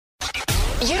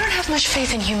You don't have much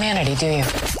faith in humanity, do you?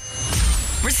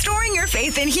 Restoring your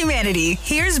faith in humanity.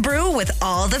 Here's Brew with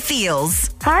all the feels.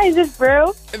 Hi, is this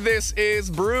Brew? This is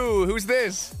Brew. Who's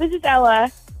this? This is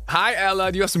Ella. Hi,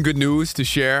 Ella. Do you have some good news to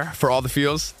share for all the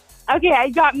feels? Okay, I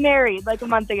got married like a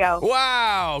month ago.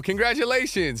 Wow.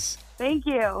 Congratulations. Thank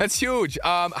you. That's huge.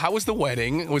 How was the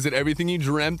wedding? Was it everything you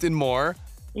dreamt and more?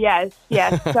 Yes,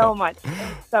 so much.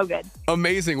 So good.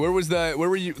 Amazing. Where were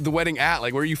the wedding at?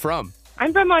 Like, where are you from?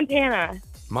 I'm from Montana.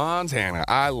 Montana.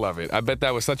 I love it. I bet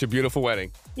that was such a beautiful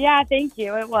wedding. Yeah, thank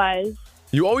you. It was.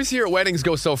 You always hear weddings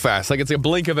go so fast, like it's a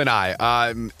blink of an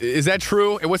eye. Is that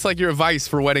true? And what's like your advice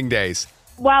for wedding days?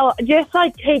 Well, just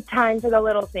like take time for the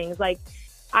little things. Like,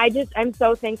 I'm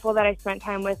so thankful that I spent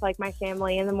time with like my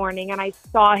family in the morning, and I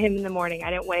saw him in the morning. I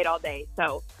didn't wait all day.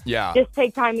 So Yeah. just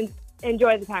take time and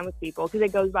enjoy the time with people because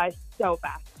it goes by so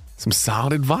fast. Some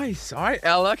solid advice. All right,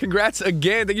 Ella, congrats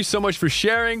again. Thank you so much for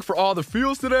sharing for all the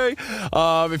feels today.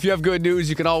 If you have good news,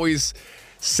 you can always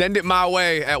send it my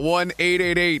way at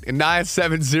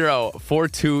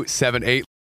 1-888-970-4278.